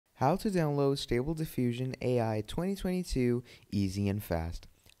How to download Stable Diffusion AI 2022 easy and fast.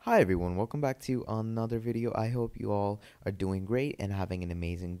 Hi everyone, welcome back to another video. I hope you all are doing great and having an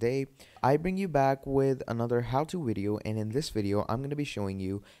amazing day. I bring you back with another how-to video, and in this video I'm going to be showing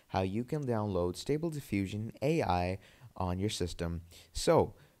you how you can download Stable Diffusion AI on your system.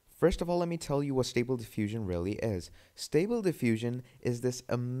 So first of all, let me tell you what Stable Diffusion really is. Stable Diffusion is this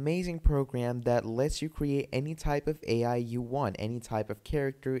amazing program that lets you create any type of AI you want, any type of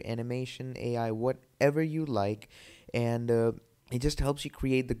character, animation, AI, whatever you like, and it just helps you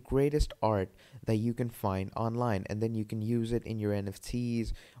create the greatest art that you can find online, and then you can use it in your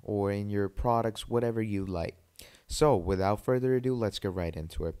NFTs or in your products, whatever you like. So without further ado, let's get right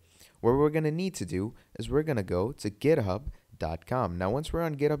into it. What we're going to need to do is we're going to go to GitHub.com. Now, once we're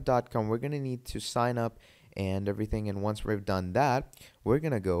on GitHub.com, we're going to need to sign up and everything. And once we've done that, we're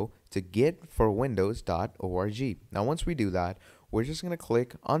going to go to gitforwindows.org. Now, once we do that, we're just going to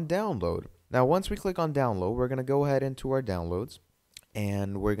click on download. Now, once we click on download, we're going to go ahead into our downloads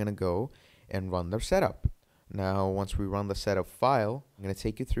and we're going to go and run the setup. Now, once we run the setup file, I'm going to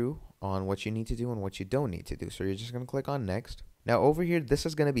take you through on what you need to do and what you don't need to do. So you're just going to click on next. Now over here, this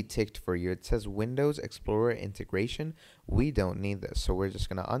is going to be ticked for you. It says Windows Explorer integration. We don't need this. So we're just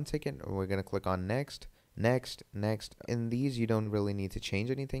going to untick it and we're going to click on next, next, next. In these, you don't really need to change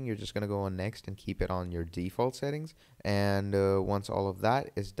anything. You're just going to go on next and keep it on your default settings. And once all of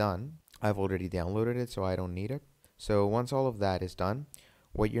that is done, I've already downloaded it, so I don't need it. So once all of that is done,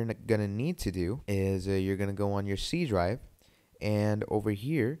 what you're going to need to do is you're going to go on your C drive, and over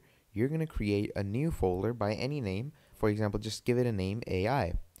here, you're going to create a new folder by any name. For example, just give it a name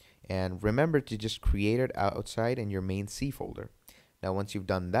AI. And remember to just create it outside in your main C folder. Now, once you've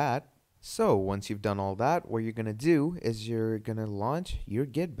done that, once you've done all that, what you're going to do is you're going to launch your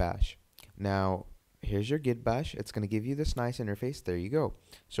Git bash. Now, here's your Git bash. It's going to give you this nice interface. There you go.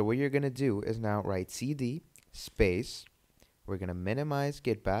 So what you're going to do is now write cd space. We're going to minimize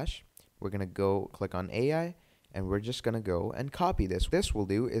Git bash. We're going to go click on AI, and we're just going to go and copy this. What this will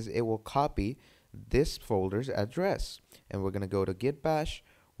do is it will copy this folder's address, and we're going to go to git bash.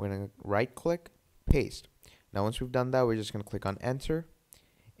 We're going to right click, paste. Now once we've done that, we're just going to click on enter,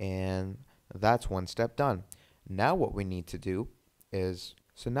 and that's one step done. Now what we need to do is,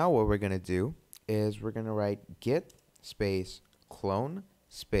 what we're going to do is we're going to write git space clone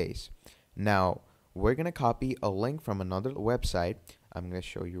space. Now we're going to copy a link from another website. I'm going to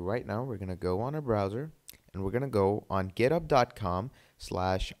show you right now. We're going to go on our browser, and we're going to go on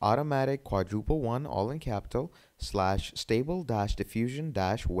github.com/automatic quadruple one, all in capital,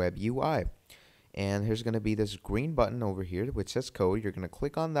 /stable-diffusion-web UI. And there's going to be this green button over here which says code. You're going to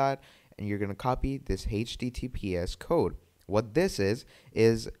click on that, and you're going to copy this HTTPS code. What this is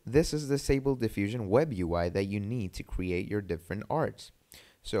this is the Stable Diffusion web UI that you need to create your different arts.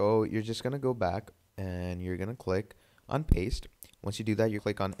 So you're just going to go back and you're going to click on paste. Once you do that, you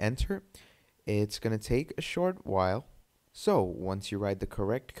click on enter. It's going to take a short while. So once you write the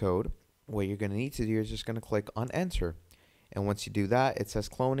correct code, what you're going to need to do is just going to click on enter. And once you do that, it says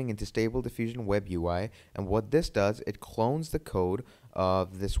cloning into Stable Diffusion web UI. And what this does, it clones the code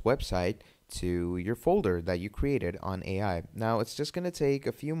of this website to your folder that you created on AI. Now it's just going to take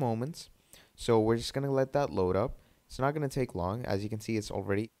a few moments. So we're just going to let that load up. It's not going to take long. As you can see, it's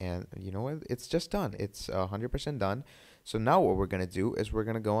already, and you know what? It's just done. It's 100% done. So now what we're going to do is we're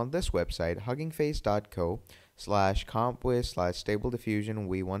going to go on this website, huggingface.co/comp/stable diffusion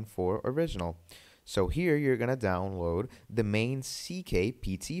v14 original. So here you're going to download the main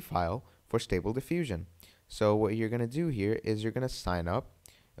CKPT file for Stable Diffusion. So what you're going to do here is you're going to sign up.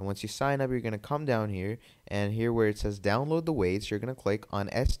 And once you sign up, you're going to come down here, and here where it says download the weights, you're going to click on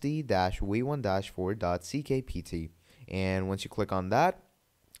sd-v1-4.ckpt. And once you click on that,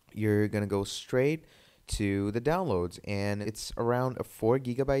 you're going to go straight to the downloads, and it's around a 4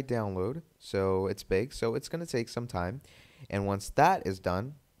 GB download, so it's big, so it's going to take some time. And once that is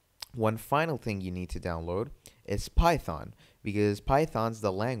done, one final thing you need to download is Python, because Python's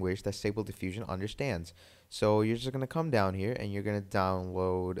the language that Stable Diffusion understands. So you're just going to come down here and you're going to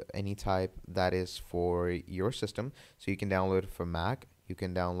download any type that is for your system. So you can download it for Mac, you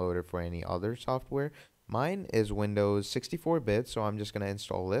can download it for any other software. Mine is Windows 64-bit, so I'm just going to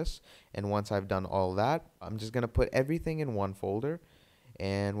install this. And once I've done all that, I'm just going to put everything in one folder.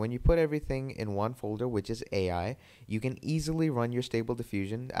 And when you put everything in one folder, which is AI, you can easily run your Stable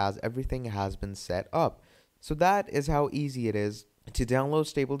Diffusion as everything has been set up. So that is how easy it is to download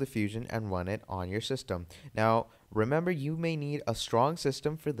Stable Diffusion and run it on your system. Now, remember, you may need a strong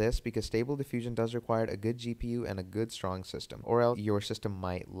system for this because Stable Diffusion does require a good GPU and a good strong system, or else your system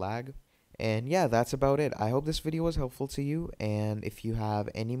might lag. And yeah, that's about it. I hope this video was helpful to you. And if you have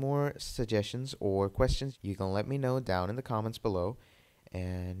any more suggestions or questions, you can let me know down in the comments below.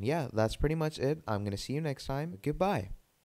 And yeah, that's pretty much it. I'm going to see you next time. Goodbye.